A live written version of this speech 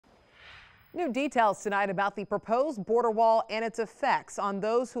New details tonight about the proposed border wall and its effects on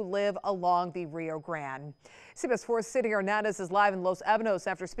those who live along the Rio Grande. CBS 4's Sydney Hernandez is live in Los Ebanos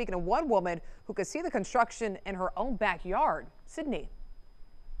after speaking to one woman who could see the construction in her own backyard. Sydney.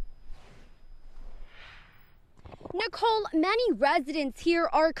 Nicole, many residents here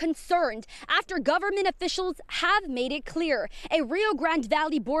are concerned after government officials have made it clear a Rio Grande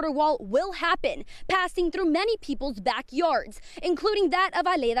Valley border wall will happen, passing through many people's backyards, including that of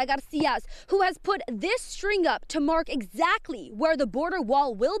Aleida Garcia's, who has put this string up to mark exactly where the border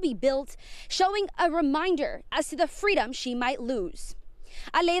wall will be built, showing a reminder as to the freedom she might lose.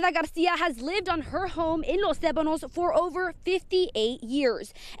 Aleida Garcia has lived on her home in Los Ebanos for over 58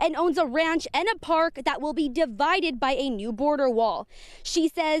 years and owns a ranch and a park that will be divided by a new border wall. She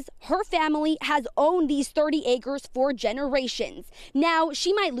says her family has owned these 30 acres for generations. Now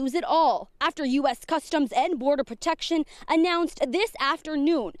she might lose it all after U.S. Customs and Border Protection announced this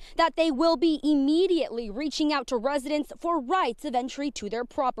afternoon that they will be immediately reaching out to residents for rights of entry to their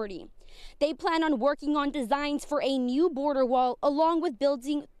property. They plan on working on designs for a new border wall along with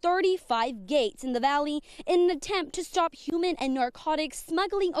building 35 gates in the valley in an attempt to stop human and narcotics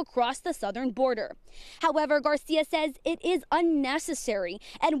smuggling across the southern border. However, Garcia says it is unnecessary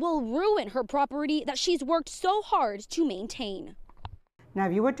and will ruin her property that she's worked so hard to maintain. Now,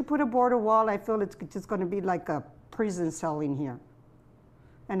 if you were to put a border wall, I feel it's just going to be like a prison cell in here.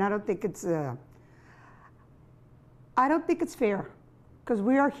 And I don't think it's fair. Because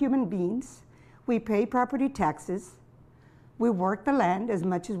we are human beings, we pay property taxes, we work the land as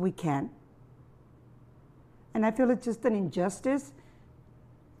much as we can. And I feel it's just an injustice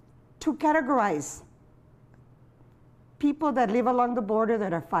to categorize people that live along the border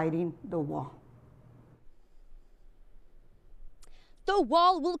that are fighting the wall. The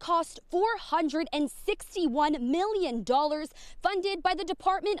wall will cost $461 million, funded by the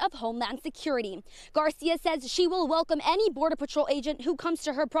Department of Homeland Security. Garcia says she will welcome any Border Patrol agent who comes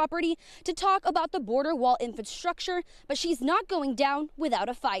to her property to talk about the border wall infrastructure, but she's not going down without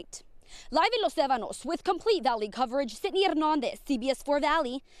a fight. Live in Los Ebanos with complete Valley coverage, Sydney Hernandez, CBS 4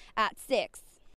 Valley at 6.